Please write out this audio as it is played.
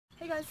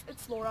guys,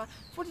 it's Laura.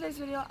 For today's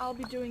video I'll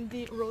be doing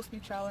the roast me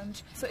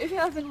challenge. So if you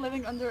have been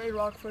living under a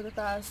rock for the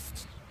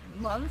past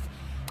month,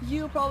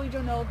 you probably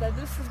don't know that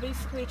this is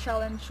basically a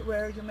challenge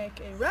where you make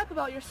a rap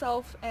about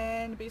yourself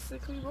and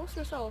basically roast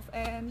yourself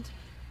and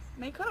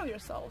make fun of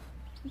yourself.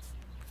 It's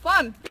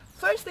fun!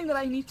 First thing that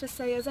I need to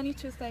say is I need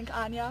to thank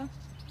Anya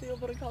for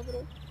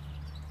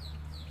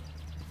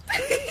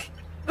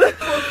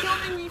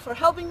filming me, for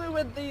helping me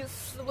with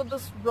this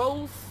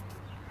roast.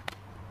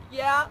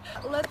 Yeah,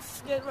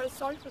 let's get right.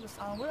 Sorry for the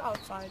sound. We're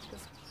outside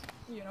because,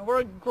 you know,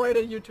 we're great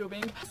at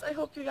YouTubing. I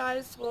hope you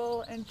guys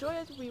will enjoy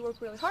it. We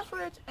work really hard for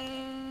it,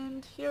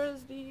 and here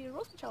is the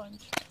roast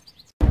challenge.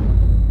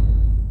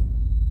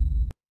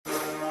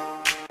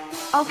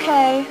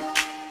 Okay,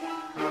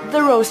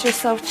 the roast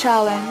yourself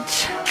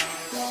challenge.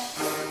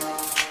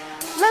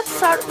 Let's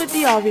start with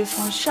the obvious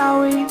one,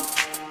 shall we?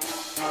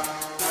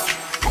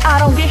 I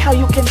don't get how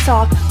you can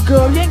talk.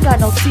 Girl, you ain't got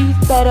no teeth.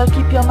 Better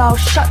keep your mouth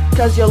shut,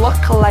 cause you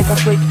look like a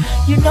freak.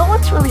 You know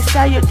what's really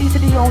sad? Your teeth are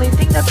the only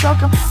thing that's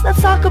broken.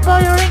 Let's talk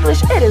about your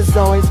English. It is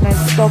always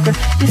misspoken.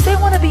 You say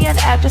wanna be an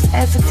actress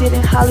and succeed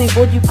in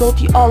Hollywood. You go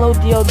to all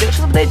of the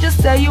auditions, but they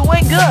just say you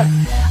ain't good.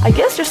 I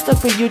guess you're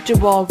stuck with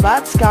YouTube. Well,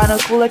 that's kinda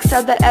cool,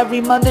 except that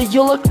every Monday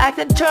you look, act,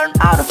 and turn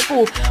out a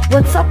fool.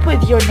 What's up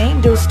with your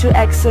name? Those two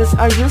X's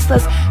are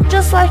useless,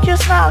 just like your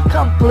smile,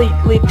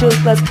 completely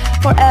toothless.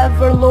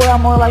 Forever, Laura,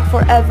 more like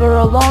forever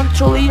alone.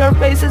 Truly, your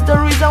face is the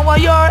reason why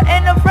you're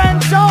in a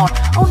friend zone.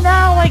 Oh,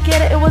 now I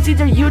get it. It was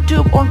either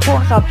YouTube or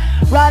Pornhub.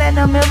 Right in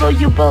the middle,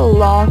 you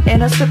belong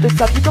in a striptease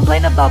club. You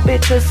complain about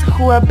bitches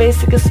who are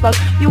basic as fuck.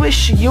 You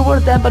wish you were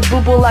them, but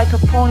boo-boo like a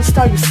porn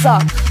star, you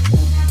suck.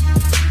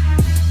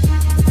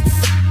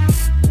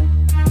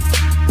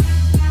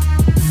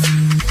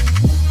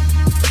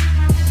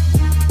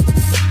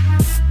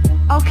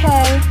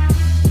 Okay.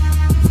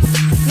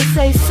 You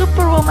say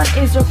Superwoman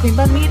is your queen,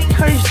 but meeting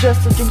her is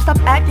just a dream. Stop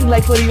acting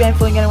like Lily, you ain't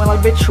fooling anyone, like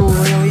bitch,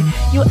 really.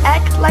 You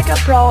act like a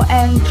pro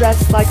and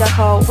dress like a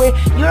hoe. Wait,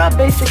 you're a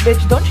basic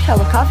bitch, don't you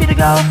have a coffee to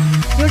go?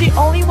 You're the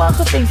only one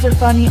who thinks you're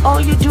funny. All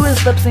you do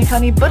is lip sync,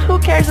 honey, but who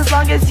cares as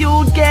long as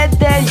you get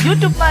that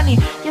YouTube money.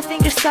 You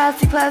think you're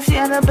sassy, classy,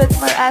 and a bit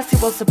smart assy.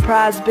 Well,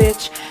 surprise,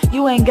 bitch,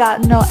 you ain't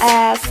got no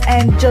ass.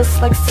 And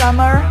just like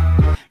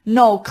summer,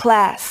 no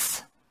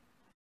class.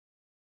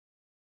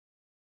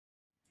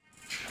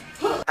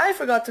 I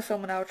forgot to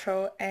film an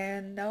outro,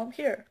 and now I'm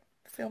here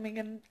filming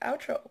an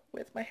outro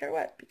with my hair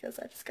wet because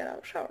I just got out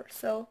of the shower.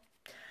 So,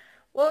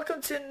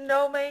 welcome to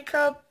No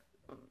Makeup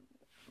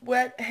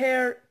Wet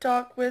Hair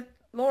Talk with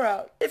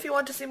Laura. If you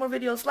want to see more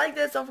videos like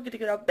this, don't forget to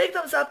give it a big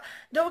thumbs up.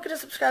 Don't forget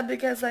to subscribe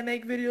because I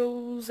make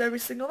videos every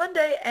single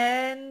Monday.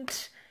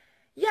 And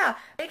yeah,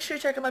 make sure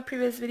you check out my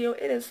previous video.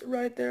 It is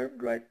right there,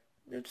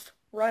 it's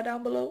right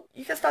down below.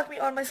 You can stalk me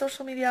on my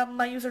social media.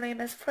 My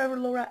username is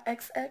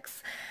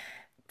ForeverLauraXX.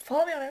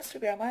 Follow me on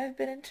Instagram. I've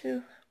been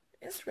into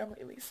Instagram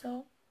lately,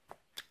 so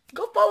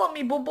go follow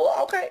me, boo-boo,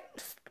 okay?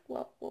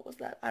 Well, what was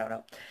that? I don't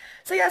know.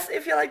 So yes,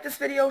 if you like this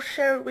video,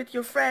 share it with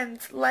your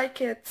friends,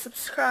 like it,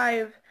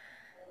 subscribe.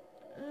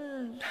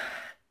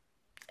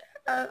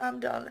 I'm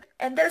done.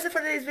 And that is it for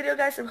today's video,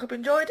 guys. I hope you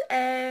enjoyed,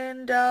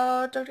 and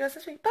talk to you guys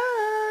next week.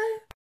 Bye!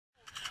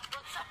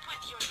 What's up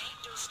with your name?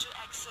 Those two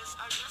X's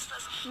are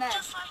useless.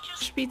 Just like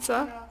your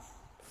Pizza.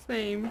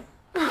 Same.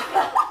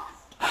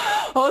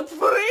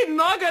 Отвори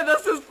нога да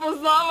се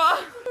спознава!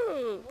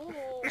 Oh,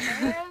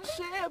 man,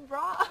 shit, bro.